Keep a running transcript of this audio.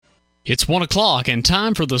It's 1 o'clock and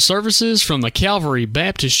time for the services from the Calvary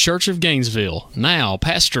Baptist Church of Gainesville. Now,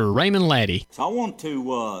 Pastor Raymond Laddie. So I want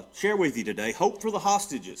to share with you today, Hope for the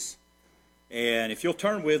Hostages. And if you'll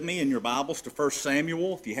turn with me in your Bibles to 1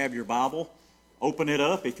 Samuel, if you have your Bible, open it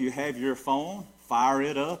up. If you have your phone, fire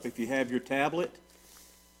it up. If you have your tablet,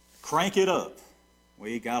 crank it up.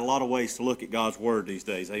 We got a lot of ways to look at God's Word these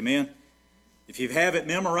days, amen? If you have it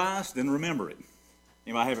memorized, then remember it.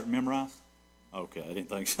 Anybody have it memorized? Okay, I didn't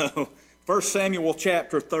think so. 1 Samuel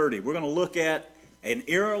chapter 30. We're going to look at an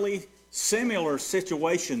eerily similar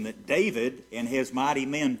situation that David and his mighty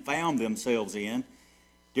men found themselves in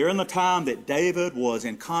during the time that David was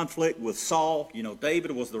in conflict with Saul. You know,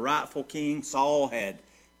 David was the rightful king. Saul had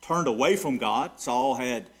turned away from God. Saul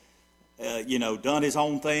had, done his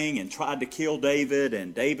own thing and tried to kill David,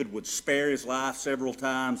 and David would spare his life several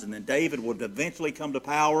times, and then David would eventually come to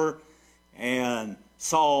power, and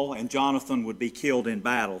Saul and Jonathan would be killed in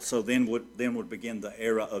battle. So then would begin the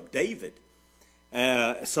era of David.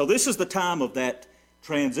 So this is the time of that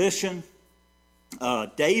transition.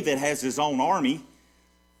 David has his own army,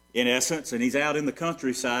 in essence, and he's out in the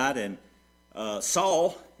countryside, and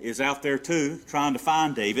Saul is out there too, trying to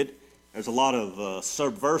find David. There's a lot of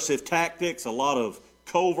subversive tactics, a lot of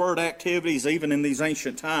covert activities, even in these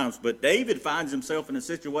ancient times. But David finds himself in a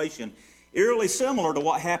situation eerily similar to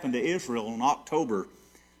what happened to Israel on October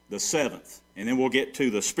the 7th. And then we'll get to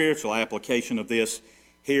the spiritual application of this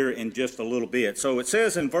here in just a little bit. So it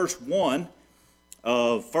says in verse 1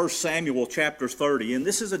 of 1 Samuel chapter 30, and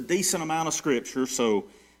this is a decent amount of scripture, so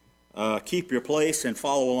keep your place and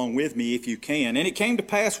follow along with me if you can. And it came to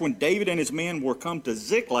pass when David and his men were come to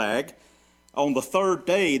Ziklag on the third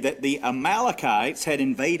day that the Amalekites had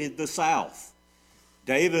invaded the south.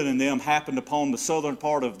 David and them happened upon the southern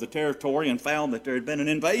part of the territory and found that there had been an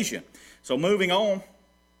invasion. So moving on,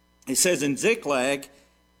 it says in Ziklag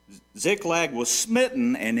was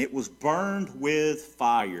smitten and it was burned with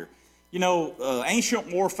fire. You know,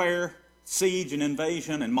 ancient warfare, siege and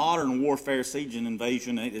invasion, and modern warfare, siege and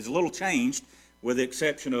invasion is a little changed with the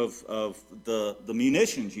exception of the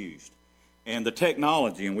munitions used and the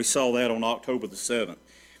technology, and we saw that on October the 7th.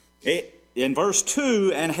 In verse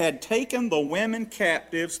 2, and had taken the women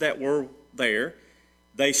captives that were there.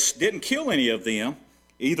 They didn't kill any of them,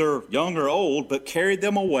 either young or old, but carried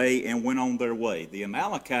them away and went on their way. The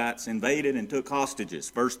Amalekites invaded and took hostages.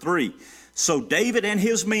 Verse 3, so David and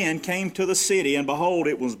his men came to the city, and behold,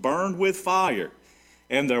 it was burned with fire,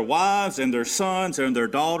 and their wives and their sons and their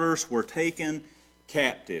daughters were taken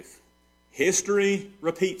captive. History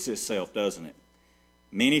repeats itself, doesn't it?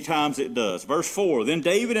 Many times it does. Verse 4, then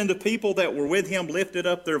David and the people that were with him lifted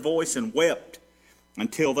up their voice and wept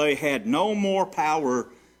until they had no more power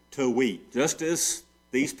to weep, just as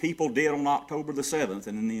these people did on October the 7th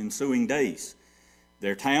and in the ensuing days.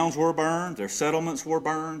 Their towns were burned, their settlements were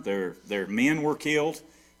burned, their men were killed.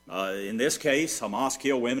 In this case, Hamas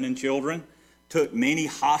killed women and children, took many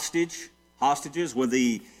hostages with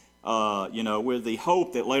the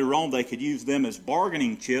hope that later on they could use them as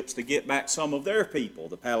bargaining chips to get back some of their people,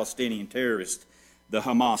 the Palestinian terrorists, the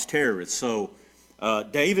Hamas terrorists. So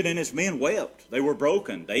David and his men wept. They were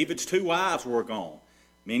broken. David's 2 wives were gone.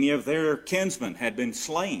 Many of their kinsmen had been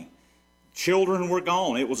slain. Children were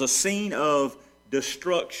gone. It was a scene of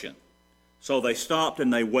destruction. So they stopped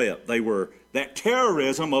and they wept. That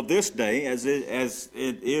terrorism of this day, as it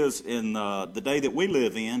is in the day that we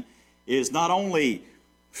live in, is not only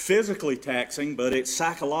physically taxing, but it's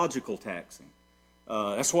psychological taxing.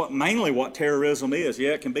 That's mainly what terrorism is.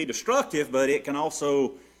 Yeah, it can be destructive, but it can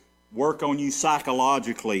also work on you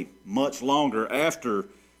psychologically much longer after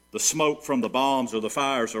the smoke from the bombs or the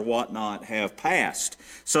fires or whatnot have passed.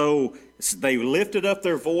 So they lifted up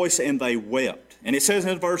their voice and they wept. And it says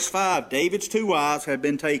in verse 5, David's 2 wives had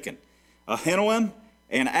been taken, Ahinoam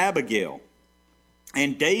and Abigail.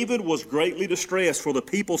 And David was greatly distressed, for the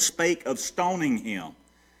people spake of stoning him.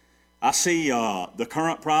 I see the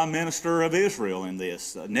current prime minister of Israel in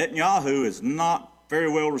this. Netanyahu is not very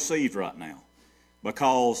well received right now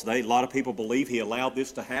because a lot of people believe he allowed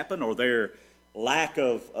this to happen, or their lack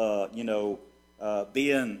of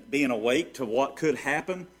being awake to what could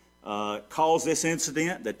happen caused this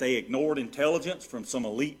incident, that they ignored intelligence from some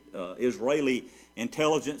elite Israeli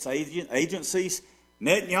intelligence agencies.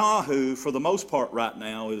 Netanyahu, for the most part right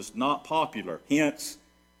now, is not popular. Hence,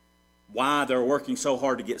 why they're working so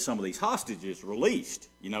hard to get some of these hostages released.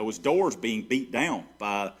 You know, his door's being beat down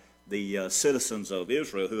by the citizens of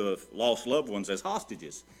Israel who have lost loved ones as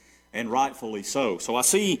hostages, and rightfully so. So I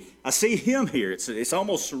see him here. It's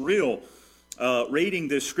almost surreal reading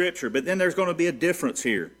this scripture, but then there's going to be a difference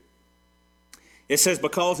here. It says,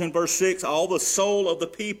 because in verse 6, all the soul of the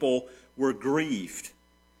people were grieved,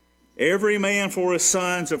 every man for his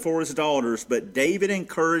sons and for his daughters, but David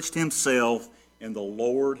encouraged himself in the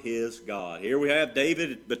Lord his God. Here we have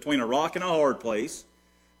David between a rock and a hard place,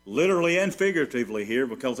 literally and figuratively here,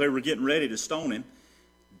 because they were getting ready to stone him.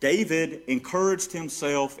 David encouraged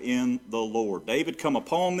himself in the Lord. David come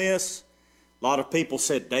upon this. A lot of people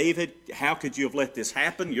said, David, how could you have let this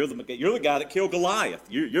happen? You're the guy that killed Goliath.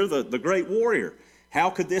 You're the great warrior. How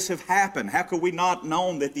could this have happened? How could we not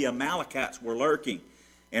known that the Amalekites were lurking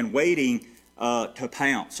and waiting to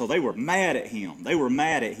pounce? So they were mad at him. They were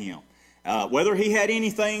mad at him. Whether he had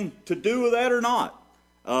anything to do with that or not,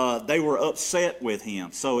 they were upset with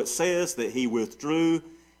him. So it says that he withdrew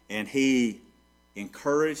and he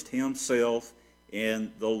encouraged himself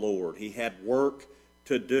in the Lord. He had work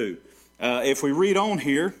to do. If we read on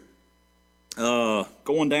here,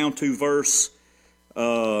 going down to verse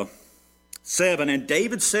 7, and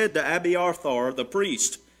David said to Abiathar the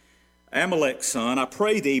priest, Amalek's son, I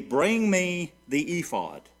pray thee, bring me the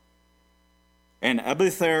ephod. And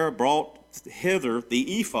Abiathar brought hither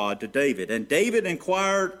the ephod to David. And David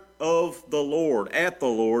inquired of the Lord, at the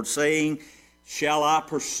Lord, saying, shall I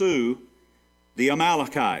pursue the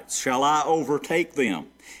Amalekites? Shall I overtake them?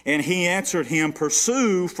 And he answered him,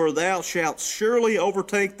 pursue, for thou shalt surely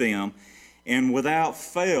overtake them, and without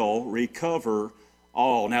fail recover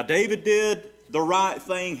all. Now David did the right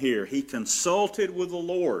thing here. He consulted with the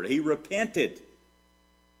Lord. He repented.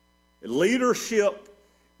 Leadership,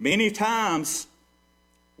 many times,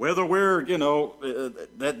 whether we're,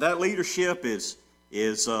 that leadership is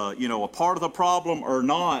a part of the problem or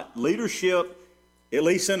not, leadership, at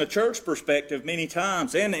least in a church perspective, many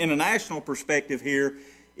times, and in a national perspective here,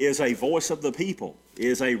 is a voice of the people,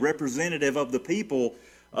 is a representative of the people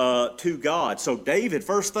to God. So David,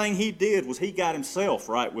 first thing he did was he got himself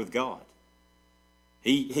right with God.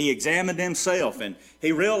 He examined himself, and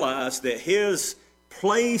he realized that his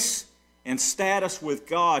place and status with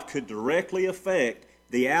God could directly affect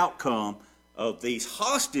the outcome of these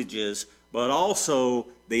hostages, but also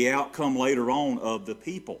the outcome later on of the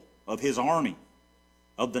people, of his army,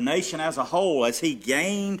 of the nation as a whole, as he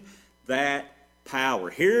gained that power.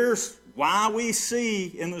 Here's why we see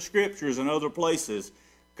in the Scriptures and other places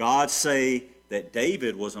God say that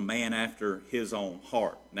David was a man after his own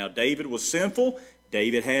heart. Now, David was sinful.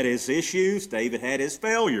 David had his issues. David had his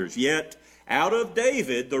failures. Yet, out of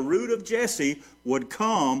David, the root of Jesse, would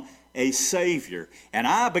come a Savior. And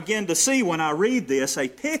I begin to see, when I read this, a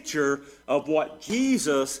picture of what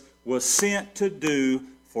Jesus was sent to do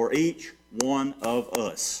for each one of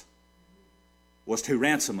us, was to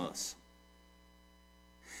ransom us.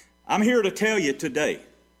 I'm here to tell you today,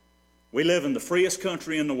 we live in the freest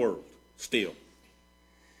country in the world, still.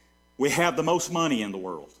 We have the most money in the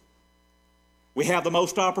world. We have the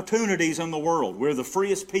most opportunities in the world. We're the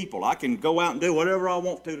freest people. I can go out and do whatever I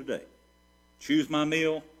want to today. Choose my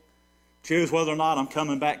meal. Choose whether or not I'm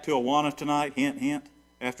coming back to Awana tonight, hint, hint,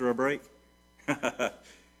 after a break.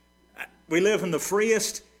 We live in the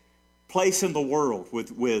freest place in the world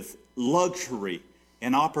with luxury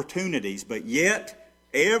and opportunities, but yet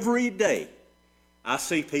every day I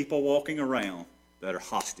see people walking around that are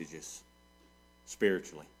hostages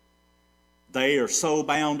spiritually. They are so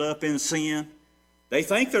bound up in sin. They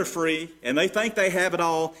think they're free, and they think they have it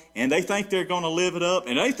all, and they think they're going to live it up,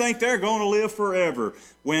 and they think they're going to live forever,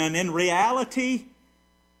 when in reality,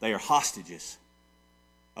 they are hostages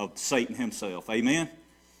of Satan himself. Amen?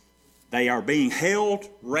 They are being held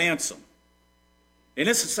ransom. And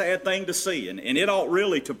it's a sad thing to see, and it ought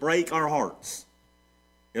really to break our hearts.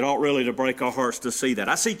 It ought really to break our hearts to see that.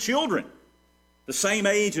 I see children the same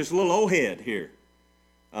age as little Ohead here.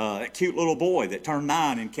 That cute little boy that turned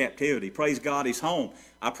 9 in captivity. Praise God, he's home.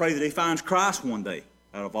 I pray that he finds Christ one day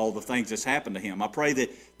out of all the things that's happened to him. I pray that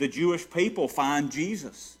the Jewish people find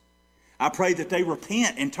Jesus. I pray that they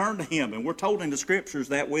repent and turn to him. And we're told in the Scriptures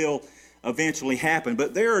that will eventually happen.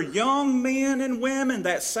 But there are young men and women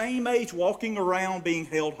that same age walking around being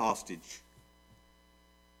held hostage.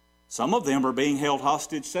 Some of them are being held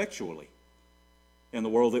hostage sexually in the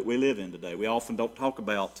world that we live in today. We often don't talk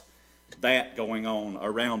about that going on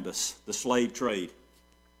around us, the slave trade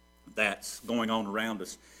that's going on around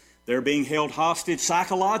us. They're being held hostage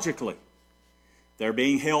psychologically. They're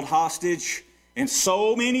being held hostage in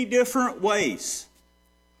so many different ways.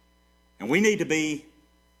 And we need to be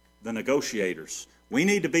the negotiators. We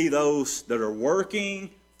need to be those that are working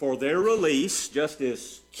for their release, just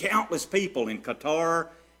as countless people in Qatar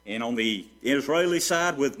and on the Israeli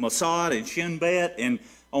side with Mossad and Shin Bet, and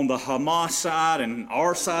on the Hamas side and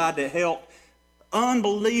our side that helped,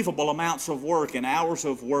 unbelievable amounts of work and hours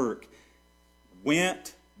of work.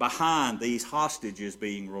 went behind these hostages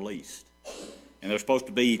being released. And there's supposed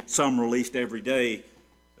to be some released every day,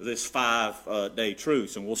 this 5-day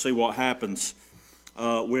truce, and we'll see what happens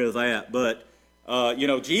with that. But,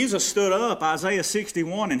 Jesus stood up, Isaiah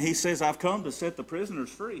 61, and he says, I've come to set the prisoners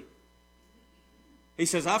free. He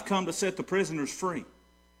says, I've come to set the prisoners free.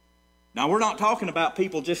 Now, we're not talking about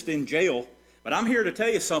people just in jail, but I'm here to tell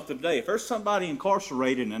you something today. If there's somebody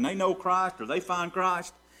incarcerated and they know Christ or they find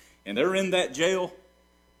Christ and they're in that jail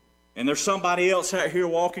and there's somebody else out here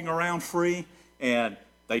walking around free and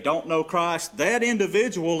they don't know Christ, that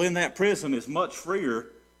individual in that prison is much freer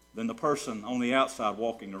than the person on the outside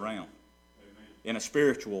walking around. Amen.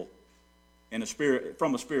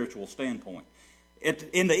 From a spiritual standpoint.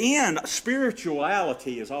 In the end,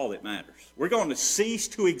 spirituality is all that matters. We're going to cease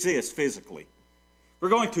to exist physically. We're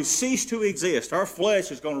going to cease to exist. Our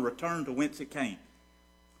flesh is going to return to whence it came.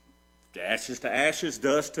 Ashes to ashes,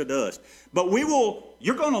 dust to dust. But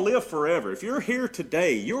you're going to live forever. If you're here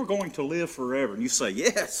today, you're going to live forever. And you say,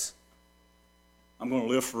 yes, I'm going to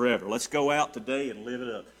live forever. Let's go out today and live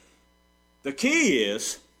it up. The key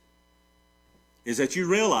is that you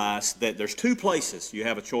realize that there's two places you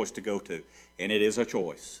have a choice to go to. And it is a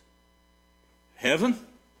choice. Heaven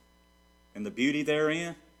and the beauty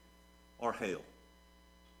therein, or hell.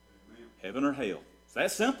 Amen. Heaven or hell. It's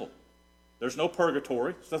that simple. There's no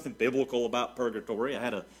purgatory. There's nothing biblical about purgatory. I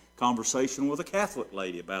had a conversation with a Catholic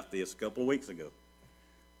lady about this a couple of weeks ago.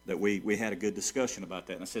 That we had a good discussion about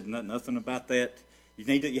that. And I said, nothing about that.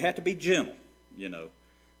 You have to be gentle,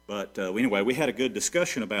 But anyway, we had a good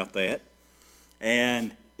discussion about that.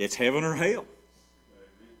 And it's heaven or hell.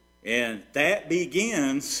 And that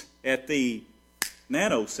begins at the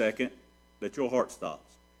nanosecond that your heart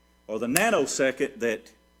stops, or the nanosecond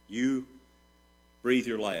that you breathe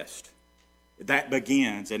your last. That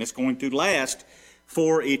begins, and it's going to last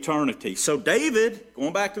for eternity. So David,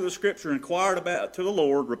 going back to the scripture, inquired to the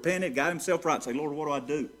Lord, repented, got himself right, and said, Lord, what do I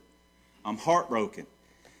do? I'm heartbroken.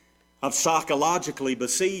 I'm psychologically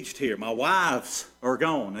besieged here. My wives are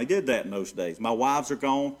gone. They did that in those days. My wives are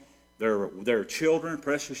gone. There are children,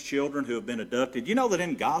 precious children who have been abducted. You know that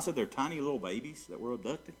in Gaza there are tiny little babies that were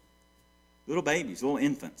abducted? Little babies, little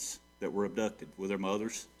infants that were abducted with their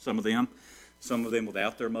mothers, some of them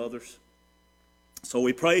without their mothers. So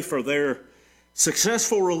we pray for their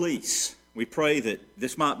successful release. We pray that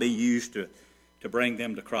this might be used to bring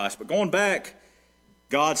them to Christ. But going back,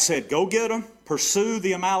 God said, go get them, pursue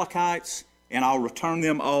the Amalekites, and I'll return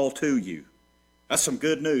them all to you. That's some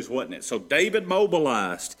good news, wasn't it? So David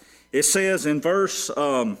mobilized. It says in verse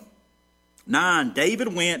 9,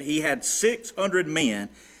 David went, he had 600 men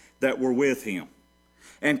that were with him,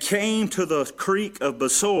 and came to the creek of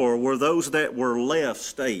Besor, where those that were left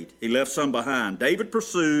stayed. He left some behind. David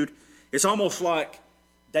pursued. It's almost like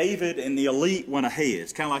David and the elite went ahead.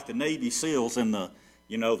 It's kind of like the Navy SEALs and the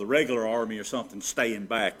regular army or something staying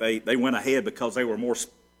back. They went ahead because they were more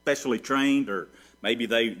specially trained, or maybe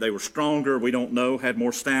they were stronger, we don't know, had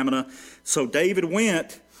more stamina. So David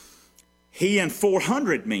went, he and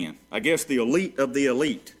 400 men, I guess the elite of the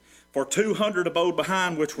elite, for 200 abode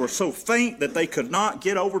behind, which were so faint that they could not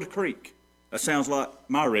get over the creek. That sounds like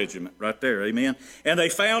my regiment right there, amen. And they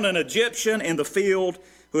found an Egyptian in the field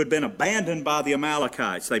who had been abandoned by the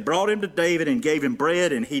Amalekites. They brought him to David and gave him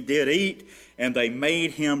bread, and he did eat, and they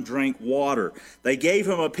made him drink water. They gave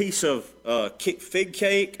him a piece of fig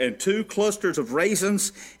cake and 2 clusters of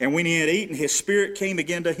raisins, and when he had eaten, his spirit came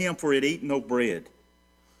again to him, for he had eaten no bread,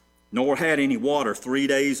 nor had any water 3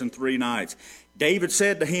 days and 3 nights. David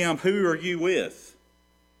said to him, who are you with?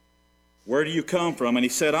 Where do you come from? And he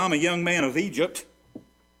said, I'm a young man of Egypt,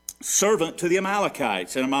 servant to the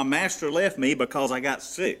Amalekites, and my master left me because I got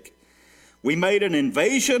sick. We made an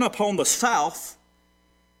invasion upon the south,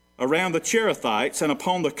 around the Cherethites, and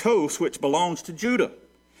upon the coast which belongs to Judah,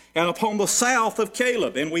 and upon the south of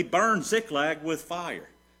Caleb, and we burned Ziklag with fire.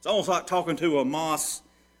 It's almost like talking to a Moss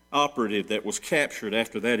operative that was captured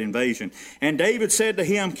after that invasion. And David said to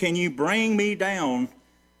him, can you bring me down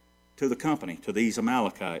to the company, to these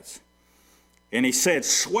Amalekites? And he said,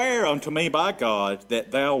 swear unto me by God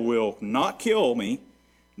that thou wilt not kill me,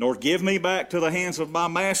 nor give me back to the hands of my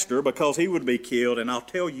master, because he would be killed, and I'll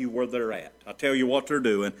tell you where they're at. I'll tell you what they're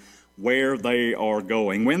doing, where they are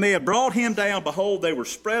going. When they had brought him down, behold, they were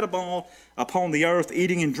spread upon the earth,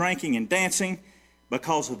 eating and drinking and dancing,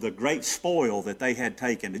 because of the great spoil that they had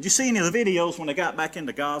taken. Did you see any of the videos when they got back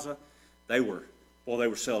into Gaza? They were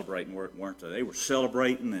celebrating, weren't they? They were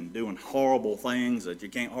celebrating and doing horrible things that you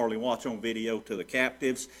can't hardly watch on video to the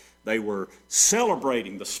captives. They were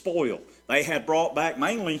celebrating the spoil. They had brought back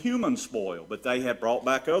mainly human spoil, but they had brought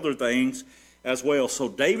back other things as well. So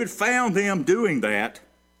David found them doing that.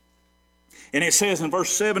 And it says in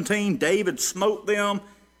verse 17, David smote them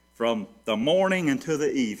from the morning until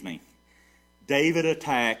the evening. David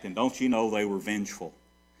attacked, and don't you know they were vengeful?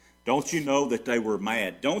 Don't you know that they were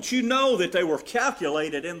mad? Don't you know that they were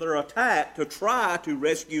calculated in their attack to try to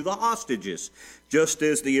rescue the hostages, just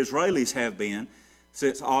as the Israelis have been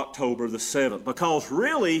since October the 7th? Because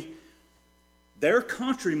really, their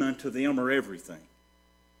countrymen to them are everything.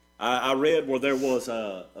 I read where there was,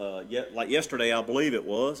 like yesterday I believe it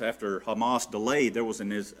was, after Hamas delayed, there was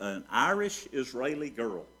an Irish-Israeli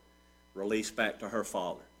girl released back to her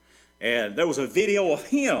father. And there was a video of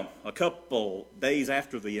him a couple days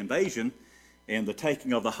after the invasion and the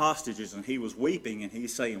taking of the hostages, and he was weeping, and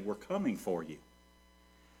he's saying, "We're coming for you.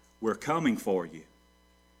 We're coming for you.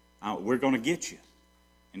 We're going to get you."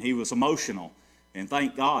 And he was emotional. And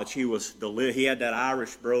thank God he had that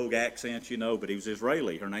Irish brogue accent, you know, but he was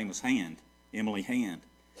Israeli. Her name was Emily Hand.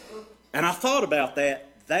 And I thought about that.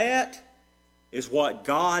 That is what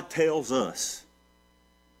God tells us.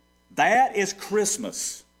 That is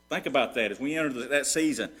Christmas. Think about that as we enter that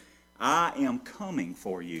season. I am coming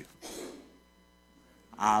for you.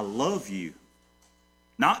 I love you.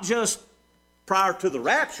 Not just prior to the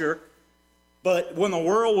rapture, but when the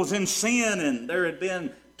world was in sin and there had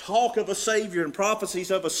been talk of a Savior and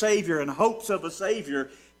prophecies of a Savior and hopes of a Savior,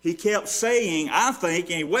 he kept saying, I think,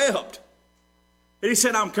 and he wept. And he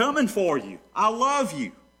said, I'm coming for you. I love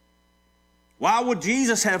you. Why would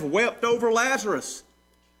Jesus have wept over Lazarus?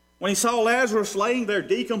 When he saw Lazarus laying there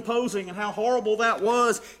decomposing and how horrible that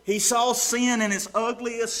was, he saw sin in its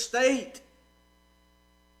ugliest state.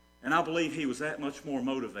 And I believe he was that much more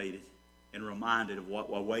motivated and reminded of what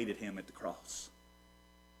awaited him at the cross.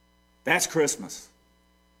 That's Christmas.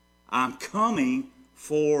 I'm coming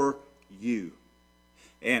for you.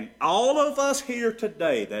 And all of us here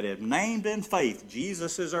today that have named in faith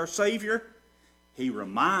Jesus as our Savior, he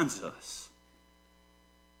reminds us,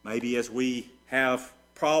 maybe as we have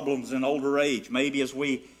problems in older age, maybe as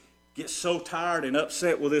we get so tired and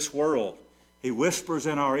upset with this world, he whispers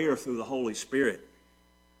in our ear through the Holy Spirit,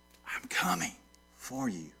 I'm coming for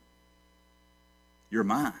you. You're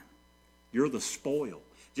mine. You're the spoil.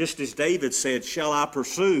 Just as David said, shall I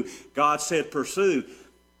pursue? God said, pursue.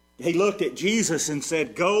 He looked at Jesus and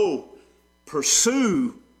said, go,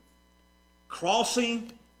 pursue,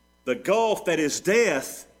 crossing the gulf that is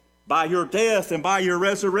death, by your death and by your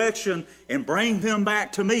resurrection, and bring them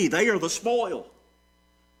back to me. They are the spoil.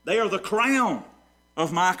 They are the crown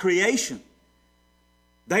of my creation.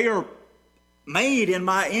 They are made in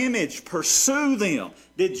my image. Pursue them.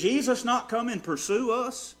 Did Jesus not come and pursue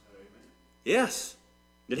us? Yes.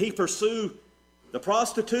 Did he pursue the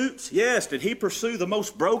prostitutes? Yes. Did he pursue the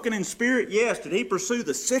most broken in spirit? Yes. Did he pursue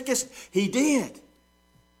the sickest? He did.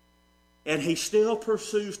 And he still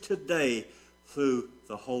pursues today through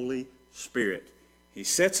the Holy Spirit. He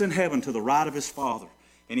sits in heaven to the right of his Father.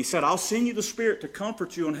 And he said, I'll send you the Spirit to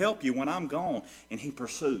comfort you and help you when I'm gone. And he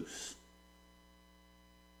pursues.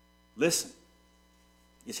 Listen,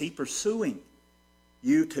 is he pursuing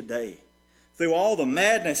you today? Through all the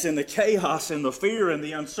madness and the chaos and the fear and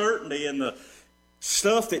the uncertainty and the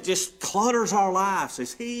stuff that just clutters our lives,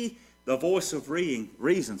 is he the voice of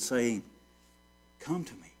reason saying, come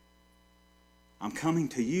to me. I'm coming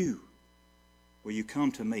to you. Will you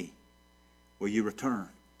come to me? Will you return?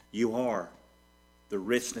 You are the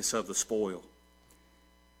richness of the spoil.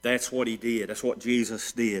 That's what he did. That's what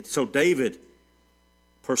Jesus did. So David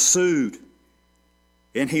pursued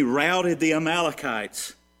and he routed the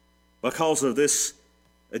Amalekites because of this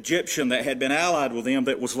Egyptian that had been allied with them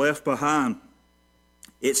that was left behind.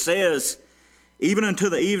 It says, even until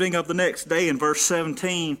the evening of the next day in verse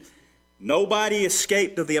 17, nobody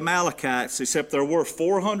escaped of the Amalekites except there were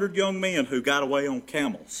 400 young men who got away on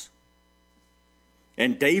camels.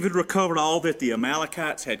 And David recovered all that the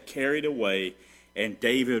Amalekites had carried away, and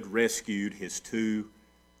David rescued his 2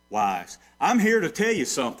 wives. I'm here to tell you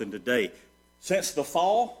something today. Since the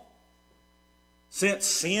fall, since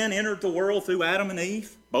sin entered the world through Adam and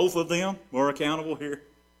Eve, both of them were accountable here,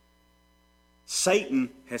 Satan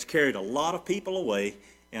has carried a lot of people away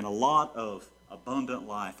and a lot of abundant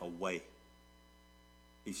life away.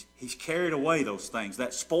 He's carried away those things,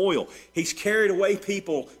 that spoil. He's carried away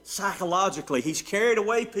people psychologically. He's carried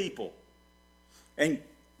away people. And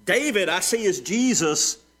David, I see as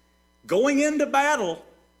Jesus going into battle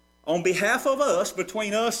on behalf of us,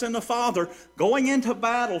 between us and the Father, going into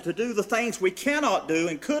battle to do the things we cannot do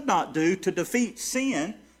and could not do to defeat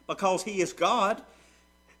sin because he is God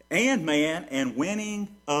and man, and winning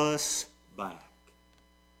us back,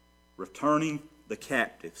 returning the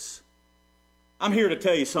captives. I'm here to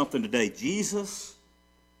tell you something today. Jesus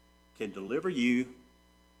can deliver you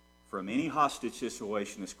from any hostage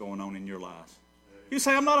situation that's going on in your lives. You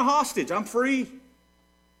say, I'm not a hostage. I'm free.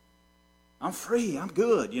 I'm free. I'm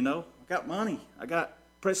good, you know. I got money. I got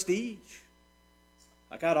prestige.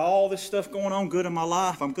 I got all this stuff going on good in my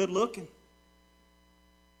life. I'm good looking.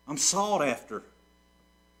 I'm sought after.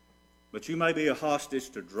 But you may be a hostage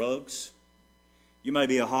to drugs. You may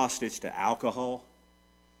be a hostage to alcohol.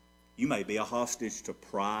 You may be a hostage to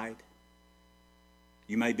pride.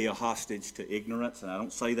 You may be a hostage to ignorance, and I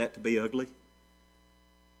don't say that to be ugly.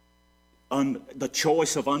 The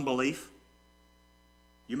choice of unbelief.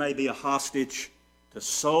 You may be a hostage to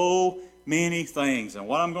so many things. And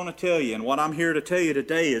what I'm going to tell you, and what I'm here to tell you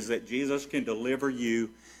today, is that Jesus can deliver you,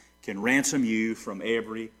 can ransom you from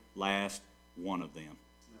every last one of them.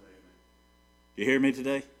 You hear me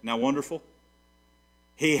today? Isn't that wonderful?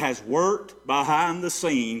 He has worked behind the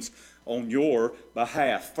scenes on your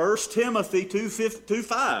behalf. 1 Timothy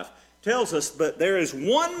 2:5 tells us, but there is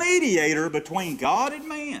one mediator between God and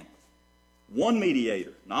man. One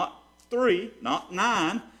mediator, not 3, not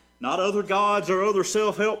 9, not other gods or other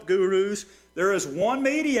self-help gurus. There is one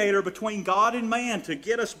mediator between God and man to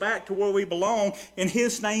get us back to where we belong, and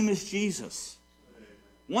his name is Jesus.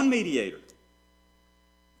 One mediator.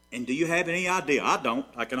 And do you have any idea? I don't.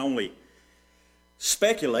 I can only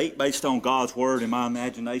speculate based on God's word and my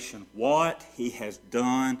imagination what he has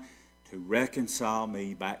done to reconcile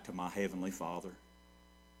me back to my heavenly Father.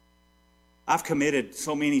 I've committed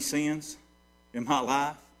so many sins in my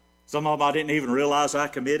life. Some of them I didn't even realize I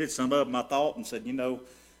committed. Some of them I thought and said, you know,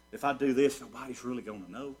 if I do this, nobody's really going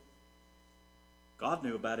to know. God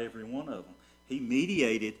knew about every one of them. He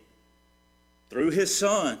mediated through his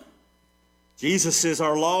Son. Jesus is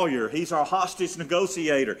our lawyer. He's our hostage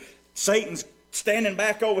negotiator. Satan's standing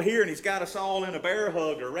back over here, and he's got us all in a bear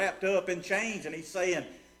hug or wrapped up in chains, and he's saying,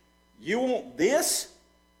 you want this?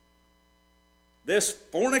 This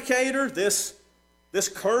fornicator, this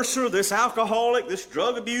cursor, this alcoholic, this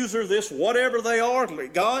drug abuser, this whatever they are,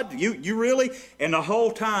 God, you really? And the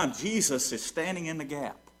whole time, Jesus is standing in the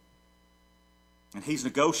gap. And he's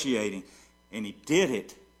negotiating, and he did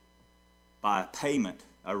it by a payment,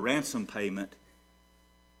 a ransom payment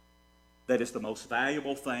that is the most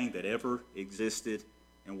valuable thing that ever existed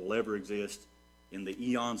and will ever exist in the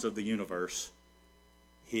eons of the universe.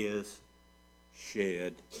 His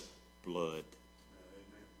shed blood.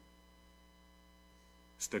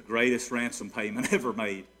 It's the greatest ransom payment ever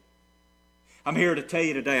made. I'm here to tell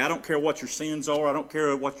you today, I don't care what your sins are, I don't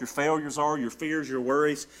care what your failures are, your fears, your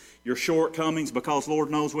worries, your shortcomings, because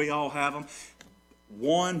Lord knows we all have them.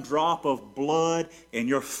 One drop of blood and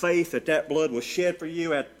your faith that blood was shed for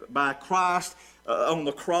you by Christ on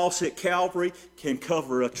the cross at Calvary can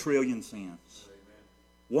cover 1 trillion sins. Amen.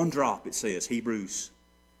 One drop, it says, Hebrews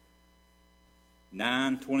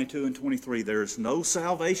 9:22 and 23. There is no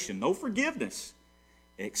salvation, no forgiveness,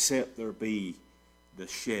 except there be the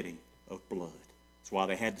shedding of blood. That's why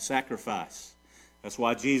they had to sacrifice. That's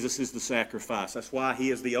why Jesus is the sacrifice. That's why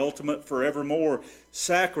he is the ultimate forevermore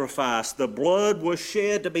sacrifice. The blood was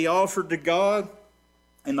shed to be offered to God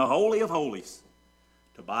in the Holy of Holies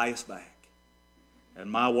to buy us back.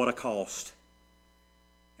 And my, what a cost.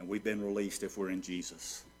 And we've been released if we're in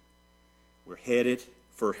Jesus. We're headed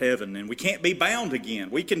for heaven, and we can't be bound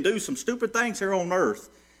again. We can do some stupid things here on earth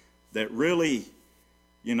that really,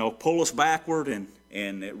 pull us backward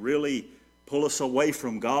and it really pull us away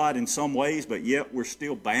from God in some ways, but yet we're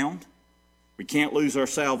still bound. We can't lose our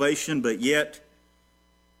salvation, but yet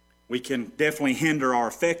we can definitely hinder our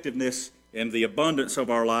effectiveness and the abundance of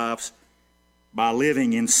our lives by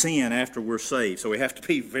living in sin after we're saved. So we have to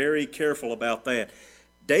be very careful about that.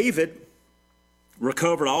 David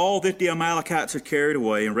recovered all that the Amalekites had carried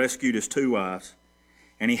away and rescued his 2 wives.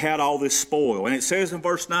 And he had all this spoil. And it says in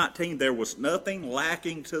verse 19, there was nothing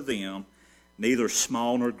lacking to them, neither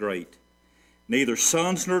small nor great. Neither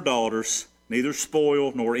sons nor daughters, neither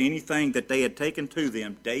spoil, nor anything that they had taken to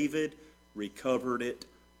them. David recovered it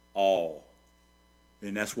all.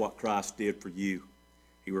 And that's what Christ did for you.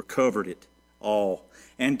 He recovered it all.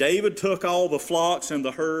 And David took all the flocks and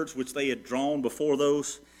the herds which they had drawn before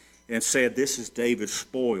those and said, this is David's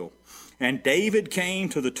spoil. And David came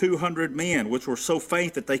to the 200 men, which were so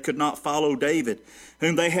faint that they could not follow David,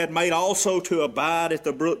 whom they had made also to abide at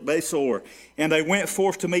the brook Besor. And they went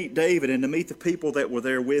forth to meet David and to meet the people that were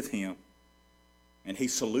there with him. And he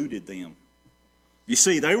saluted them. You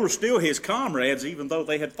see, they were still his comrades, even though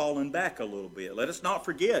they had fallen back a little bit. Let us not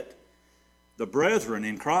forget the brethren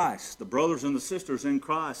in Christ, the brothers and the sisters in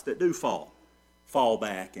Christ that do fall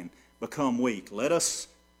back and become weak. Let us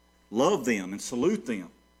love them and salute them.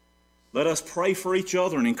 Let us pray for each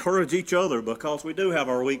other and encourage each other, because we do have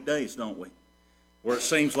our weak days, don't we? Where it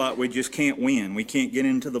seems like we just can't win. We can't get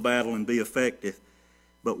into the battle and be effective,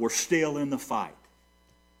 but we're still in the fight.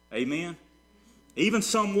 Amen? Even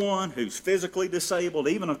someone who's physically disabled,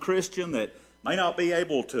 even a Christian that may not be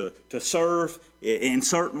able to serve in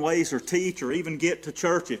certain ways or teach or even get to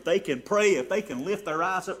church, if they can pray, if they can lift their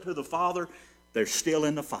eyes up to the Father, they're still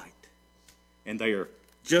in the fight. And they are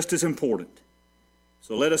just as important.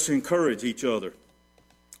 So let us encourage each other.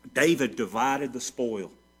 David divided the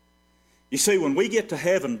spoil. You see, when we get to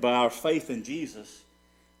heaven by our faith in Jesus,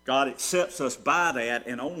 God accepts us by that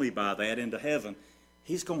and only by that into heaven.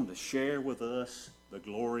 He's going to share with us the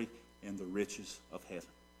glory and the riches of heaven.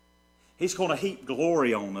 He's going to heap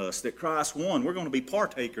glory on us that Christ won. We're going to be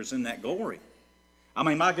partakers in that glory. I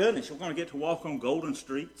mean, my goodness, we're going to get to walk on golden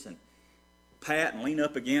streets and pat and lean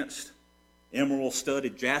up against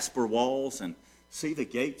emerald-studded jasper walls and see the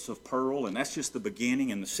gates of pearl, and that's just the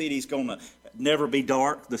beginning, and the city's going to never be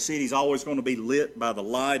dark. The city's always going to be lit by the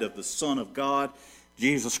light of the Son of God,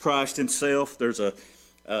 Jesus Christ himself. There's a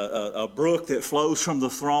brook that flows from the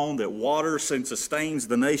throne that waters and sustains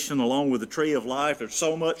the nation along with the tree of life. There's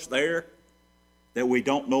so much there that we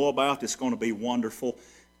don't know about that's going to be wonderful.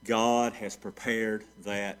 God has prepared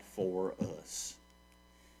that for us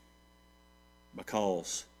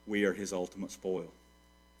because we are his ultimate spoil.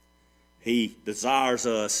 He desires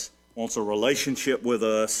us, wants a relationship with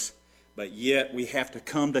us, but yet we have to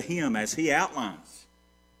come to him as he outlines.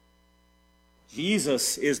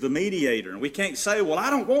 Jesus is the mediator, and we can't say, well,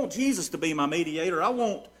 I don't want Jesus to be my mediator. I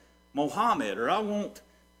want Mohammed, or I want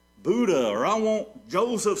Buddha, or I want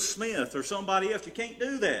Joseph Smith, or somebody else. You can't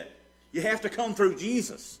do that. You have to come through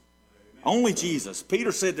Jesus. Amen. Only Jesus.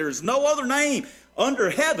 Peter said there's no other name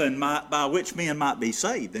under heaven by which men might be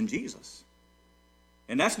saved than Jesus.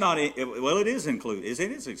 And that's not, well, it is included. It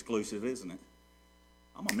is exclusive, isn't it?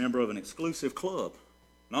 I'm a member of an exclusive club.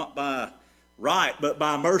 Not by right, but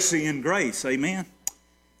by mercy and grace. Amen?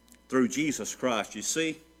 Through Jesus Christ. You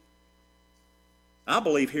see, I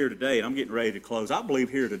believe here today, and I'm getting ready to close, I believe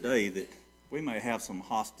here today that we may have some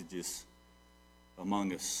hostages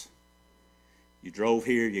among us. You drove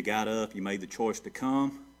here, you got up, you made the choice to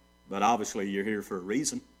come, but obviously you're here for a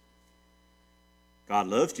reason. God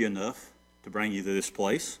loves you enough to bring you to this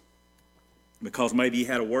place because maybe he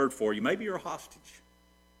had a word for you. Maybe you're a hostage.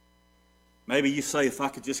 Maybe you say, if I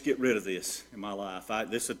could just get rid of this in my life,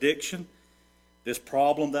 this addiction, this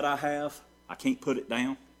problem that I have, I can't put it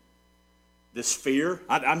down. This fear,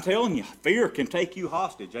 I'm telling you, fear can take you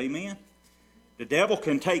hostage, amen? The devil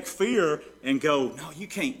can take fear and go, no, you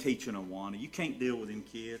can't teach an Awana. You can't deal with them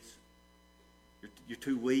kids. You're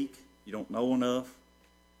too weak. You don't know enough.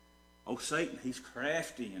 Oh, Satan, he's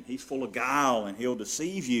crafty and he's full of guile and he'll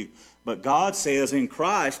deceive you. But God says in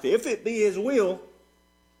Christ, if it be his will,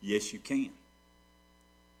 yes, you can.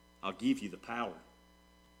 I'll give you the power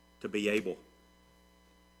to be able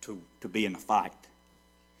to be in the fight.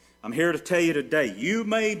 I'm here to tell you today, you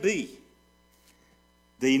may be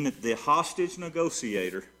the hostage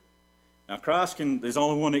negotiator. Now, Christ is the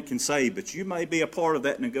only one that can save, but you may be a part of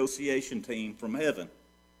that negotiation team from heaven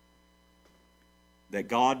that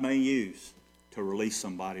God may use to release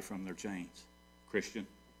somebody from their chains. Christian,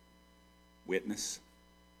 witness,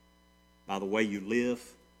 by the way you live,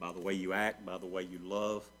 by the way you act, by the way you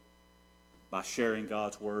love, by sharing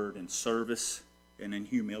God's word in service and in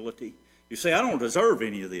humility. You say, I don't deserve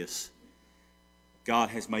any of this. God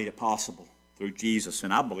has made it possible through Jesus,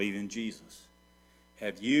 and I believe in Jesus.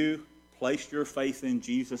 Have you placed your faith in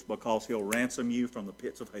Jesus because he'll ransom you from the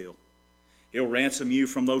pits of hell? He'll ransom you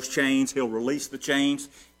from those chains. He'll release the chains.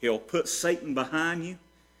 He'll put Satan behind you.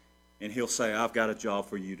 And he'll say, I've got a job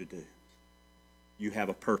for you to do. You have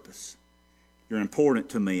a purpose. You're important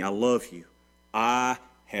to me. I love you. I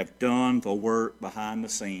have done the work behind the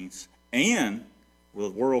scenes. And the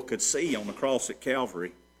world could see on the cross at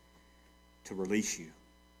Calvary to release you,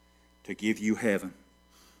 to give you heaven,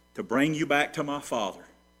 to bring you back to my Father.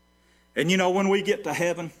 And you know, when we get to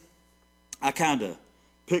heaven, I kind of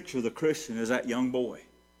picture the Christian as that young boy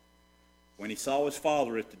when he saw his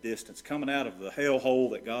father at the distance coming out of the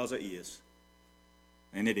hellhole that Gaza is,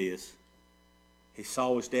 and it is. He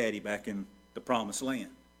saw his daddy back in the promised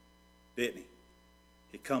land, didn't he?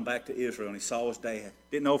 He'd come back to Israel and he saw his dad.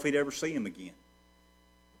 Didn't know if he'd ever see him again.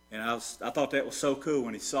 And I thought that was so cool.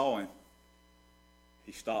 When he saw him,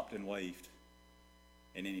 he stopped and waved,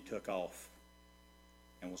 and then he took off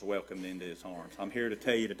and was welcomed into his arms. I'm here to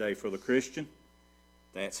tell you today, for the Christian,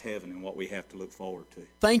 that's heaven and what we have to look forward to.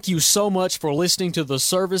 Thank you so much for listening to the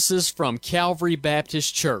services from Calvary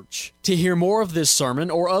Baptist Church. To hear more of this sermon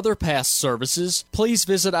or other past services, please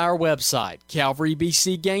visit our website,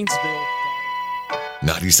 calvarybcgainesville.com.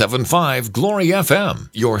 97.5 Glory FM,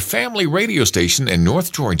 your family radio station in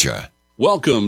North Georgia. Welcome